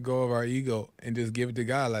learn to let go of our ego and just give it to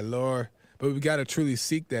God. Like, Lord, but we got to truly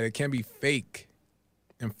seek that. It can't be fake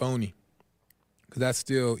and phony because that's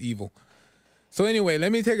still evil. So anyway,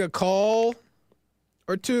 let me take a call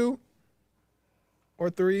or two or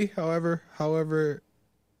three, however,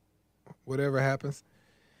 whatever happens.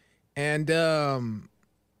 And I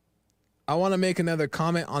want to make another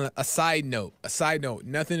comment on a side note,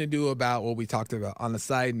 nothing to do about what we talked about, on a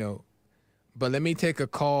side note. But let me take a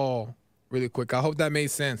call really quick. I hope that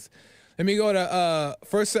made sense. Let me go to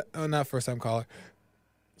not first time caller,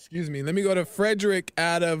 Excuse me. Let me go to Frederick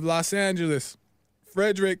out of Los Angeles.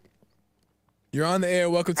 Frederick, you're on the air.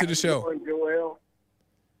 Welcome to the show. How's it going, Joel?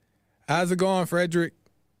 How's it going, Frederick?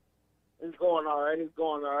 It's going all right. It's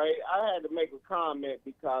going all right. I had to make a comment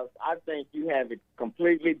because I think you have it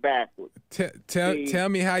completely backwards. Tell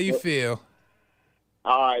me how you feel.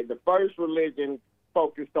 All right. The first religion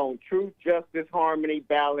focused on truth, justice, harmony,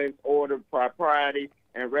 balance, order, propriety,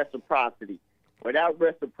 and reciprocity. Without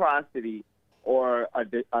reciprocity or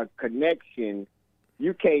a connection,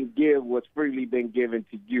 you can't give what's freely been given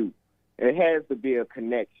to you. It has to be a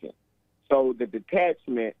connection. So the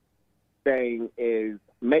detachment thing is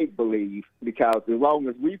make-believe, because as long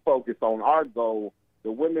as we focus on our goal,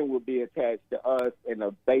 the women will be attached to us, and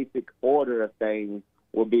the basic order of things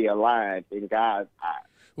will be aligned in God's eyes.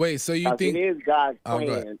 Wait, so you think... It is God's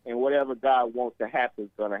plan, and whatever God wants to happen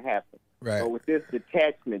is going to happen. Right. So with this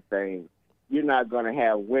detachment thing, you're not going to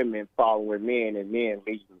have women following men and men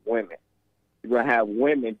leading women. You're going to have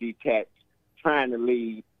women detached, trying to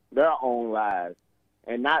lead their own lives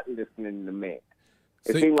and not listening to men.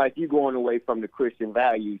 It seems like you're going away from the Christian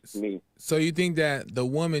values to me. So you think that the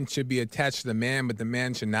woman should be attached to the man, but the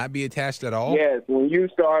man should not be attached at all? Yes. When you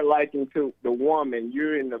start liking to the woman,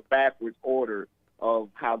 you're in the backwards order of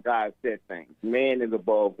how God said things. Man is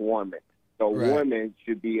above woman. So women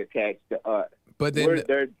should be attached to us. But then we're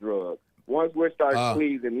their drug. Once we start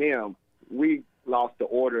pleasing them, we lost the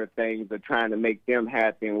order of things of trying to make them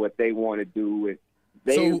happy and what they want to do. And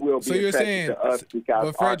they will be you're saying, to us because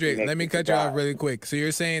but Frederick, let me cut you off really quick. So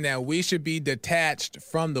you're saying that we should be detached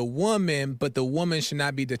from the woman, but the woman should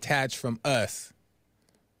not be detached from us.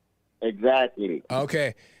 Exactly.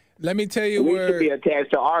 Okay. Let me tell you we where... should be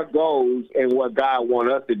attached to our goals and what God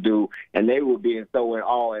wants us to do, and they will be so in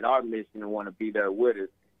awe at our mission and want to be there with us.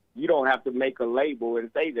 You don't have to make a label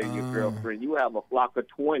and say they're your girlfriend. You have a flock of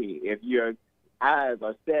 20. If your eyes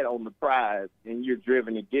are set on the prize and you're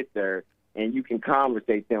driven to get there, and you can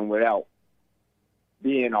conversate them without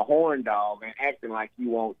being a horn dog and acting like you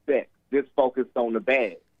want sex. Just focus on the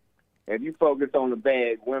bag. If you focus on the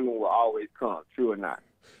bag, women will always come, true or not.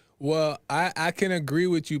 Well, I can agree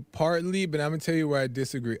with you partly, but I'm going to tell you where I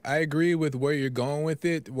disagree. I agree with where you're going with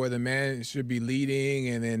it, where the man should be leading,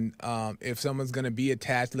 and then if someone's going to be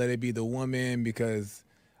attached, let it be the woman, because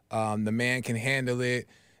the man can handle it.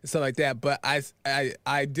 Stuff like that, but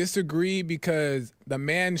I disagree, because the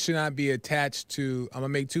man should not be attached to. I'm gonna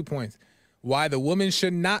make 2 points: why the woman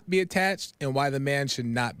should not be attached and why the man should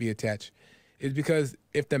not be attached. Is because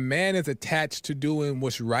if the man is attached to doing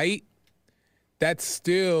what's right, that's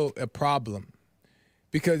still a problem.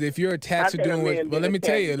 Because if you're attached to doing what, well, let me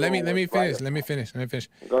tell you. Let me finish. Let me finish.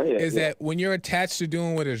 Go ahead. Is that when you're attached to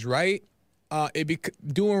doing what is right,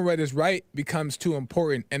 doing what is right becomes too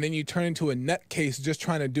important, and then you turn into a nutcase just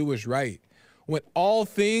trying to do what's right, when all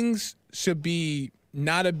things should be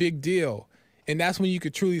not a big deal. And that's when you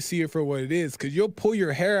could truly see it for what it is, because you'll pull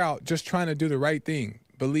your hair out just trying to do the right thing,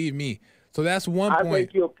 believe me. So that's one point. I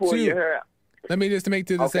think you'll pull your hair out. Let me just make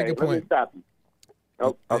the second point. Let me stop you.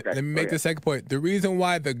 Oh, okay. Let me make the second point. The reason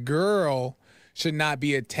why the girl should not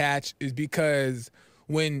be attached is because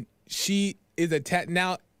when she is attached,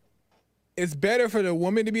 now, it's better for the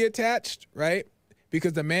woman to be attached, right?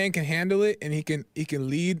 Because the man can handle it and he can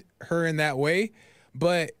lead her in that way.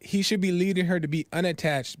 But he should be leading her to be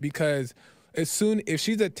unattached, because if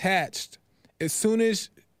she's attached, as soon as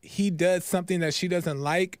he does something that she doesn't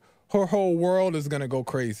like, her whole world is gonna go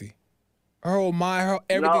crazy. Her whole mind,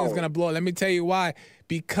 everything is gonna blow. Let me tell you why.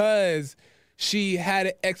 Because she had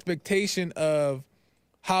an expectation of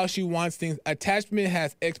how she wants things. Attachment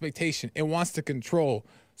has expectation. It wants to control.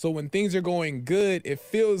 So when things are going good, it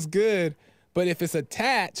feels good. But if it's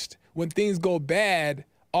attached, when things go bad,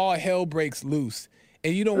 all hell breaks loose.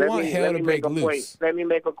 And you don't want hell to break loose. Let me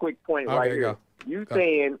make a quick point right here. You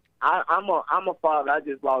saying, I'm a father. I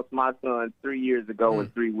just lost my son 3 years ago in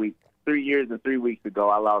 3 weeks. 3 years and 3 weeks ago,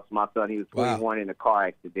 I lost my son. He was 21 in a car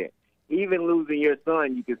accident. Even losing your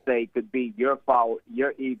son, you could say, could be your fault,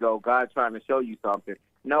 your ego, God trying to show you something.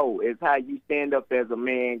 No, it's how you stand up as a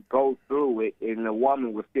man, go through it, and the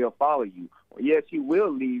woman will still follow you. Yes, she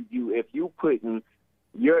will leave you if you putting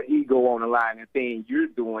your ego on the line and saying you're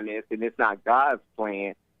doing this and it's not God's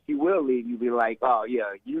plan. She will leave you, be like, oh,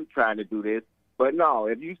 yeah, you trying to do this. But no,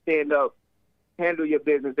 if you stand up, handle your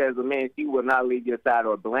business as a man, she will not leave your side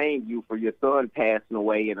or blame you for your son passing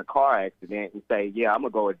away in a car accident and say, yeah, I'm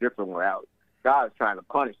going to go a different route. God's trying to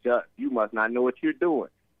punish us. You must not know what you're doing.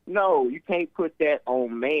 No, you can't put that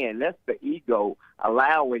on man. That's the ego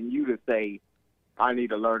allowing you to say, I need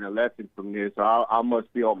to learn a lesson from this, or I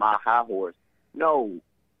must be on my high horse. No,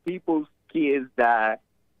 people's kids die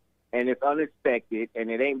and it's unexpected, and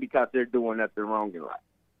it ain't because they're doing nothing wrong in life.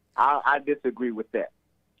 I disagree with that.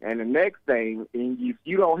 And the next thing, if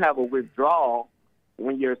you don't have a withdrawal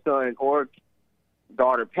when your son or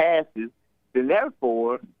daughter passes, then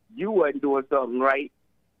therefore you wasn't doing something right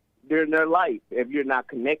during their life. If you're not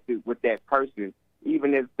connected with that person,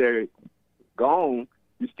 even if they're gone,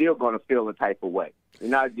 you're still going to feel a type of way. You're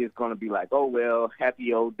not just going to be like, oh, well,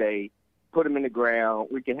 happy old day, put them in the ground,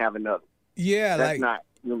 we can have another. Yeah, that's not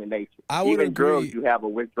human nature. I would Even agree. Drugs, you have a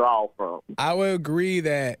withdrawal from. I would agree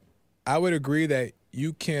that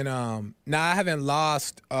you can. Now I haven't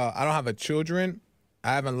lost. I don't have a children.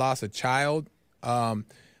 I haven't lost a child.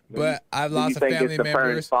 But I've lost a family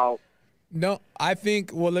member. No, I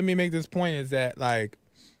think. Well, let me make this point: is that like,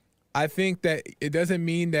 I think that it doesn't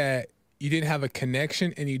mean that you didn't have a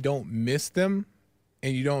connection and you don't miss them,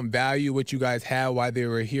 and you don't value what you guys had while they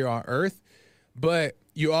were here on Earth, but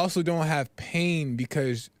you also don't have pain,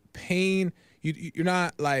 because pain, you're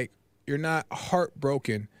not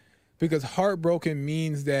heartbroken, because heartbroken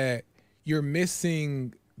means that you're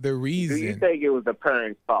missing the reason. Do you think it was the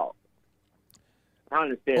parents' fault? I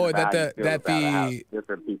understand how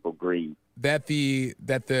different people grieve. That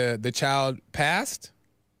the child passed?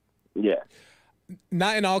 Yeah.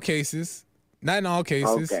 Not in all cases.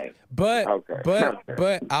 Okay.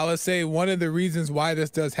 But I would say one of the reasons why this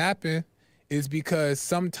does happen is because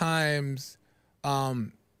sometimes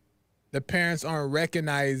the parents aren't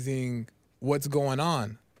recognizing what's going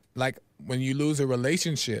on. Like when you lose a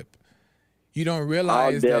relationship, you don't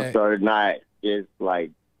realize all deaths are not just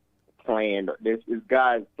like planned. This is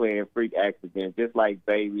God's planned freak accident. Just like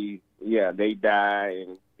babies, yeah, they die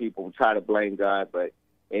and people try to blame God, but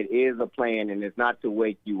it is a plan, and it's not to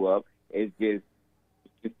wake you up. It's just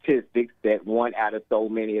statistics that one out of so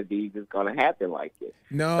many of these is going to happen like this.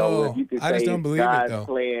 No, so if you could I just don't believe God's it though.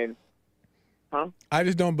 Plan, I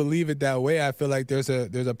just don't believe it that way. I feel like there's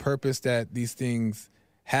a purpose that these things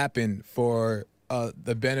happen for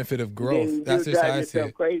the benefit of growth. Then that's you just drive how I see yourself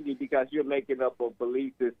it. crazy because you're making up a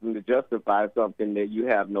belief system to justify something that you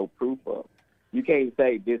have no proof of. You can't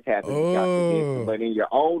say this happened because of this, but in your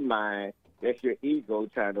own mind, that's your ego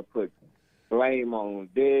trying to put blame on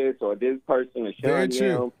this or this person or shun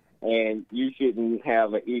them, and you shouldn't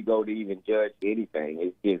have an ego to even judge anything.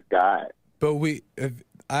 It's just God. But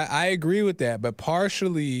I agree with that, but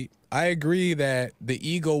partially I agree that the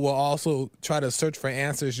ego will also try to search for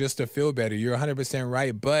answers just to feel better. You're 100%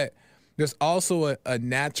 right, but there's also a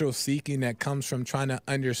natural seeking that comes from trying to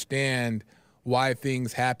understand why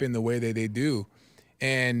things happen the way that they do.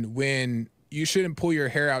 And when you shouldn't pull your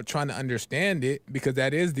hair out trying to understand it, because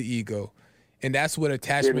that is the ego. And that's what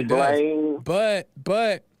attachment does. But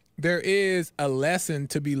there is a lesson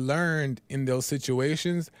to be learned in those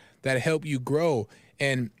situations that help you grow.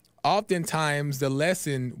 And oftentimes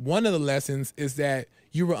one of the lessons is that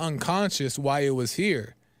you were unconscious while it was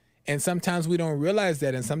here. And sometimes we don't realize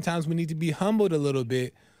that. And sometimes we need to be humbled a little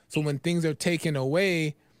bit. So when things are taken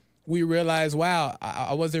away, we realize, wow,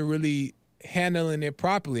 I wasn't really handling it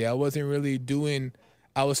properly. I wasn't really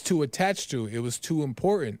I was too attached to it. It was too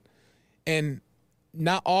important. And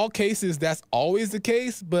not all cases that's always the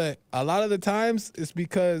case, but a lot of the times it's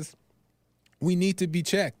because we need to be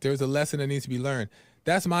checked. There's a lesson that needs to be learned.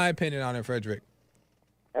 That's my opinion on it, Frederick.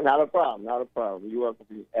 Not a problem. You're welcome.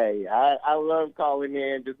 Hey, I love calling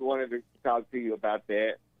in. Just wanted to talk to you about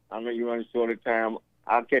that. I know you're on a shorter term.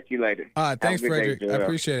 I'll catch you later. All right, thanks, Frederick. I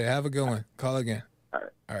appreciate it. Have a good one. Call again. All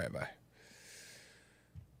right, bye.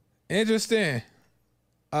 Interesting.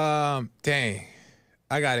 Dang.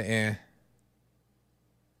 I got it, Ann.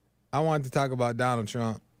 I wanted to talk about Donald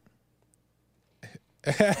Trump.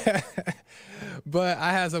 But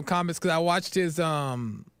I had some comments because I watched his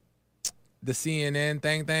the CNN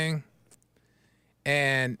thing,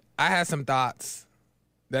 and I had some thoughts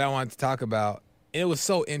that I wanted to talk about. It was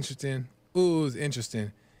so interesting. Ooh, it was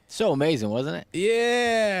interesting. So amazing, wasn't it?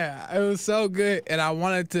 Yeah, it was so good, and I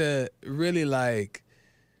wanted to really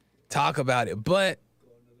talk about it, but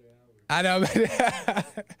I know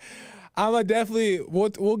I'm gonna definitely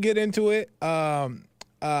we'll get into it.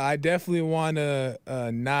 I definitely want to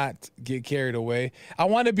not get carried away. I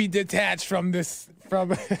want to be detached from this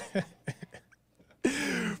from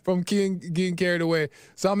getting carried away.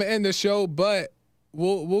 So I'm gonna end the show, but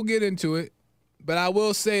we'll get into it. But I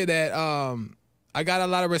will say that I got a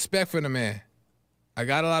lot of respect for the man.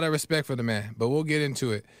 But we'll get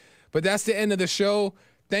into it. But that's the end of the show.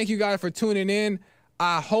 Thank you guys for tuning in.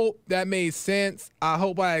 I hope that made sense. I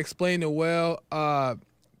hope I explained it well.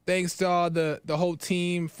 Thanks to all the whole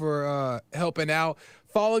team for helping out.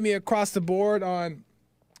 Follow me across the board on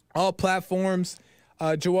all platforms.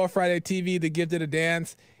 Joel Friday TV, The Gift of the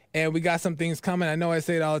Dance. And we got some things coming. I know I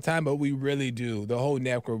say it all the time, but we really do. The whole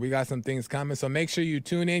network, we got some things coming. So make sure you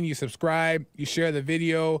tune in, you subscribe, you share the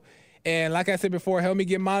video. And like I said before, help me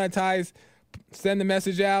get monetized. Send the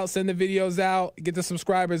message out, send the videos out, get the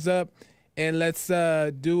subscribers up, and let's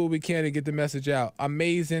do what we can to get the message out.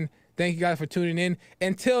 Amazing. Thank you guys for tuning in.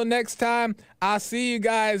 Until next time, I'll see you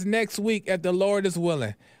guys next week if the Lord is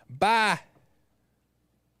willing. Bye.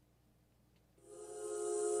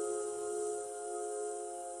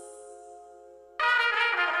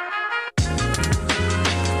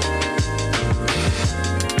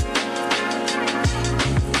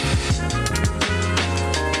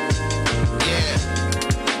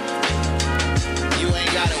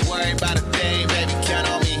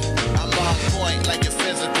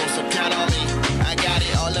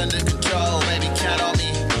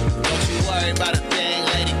 About a thing,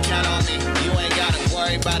 lady, count on me. You ain't gotta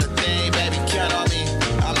worry about a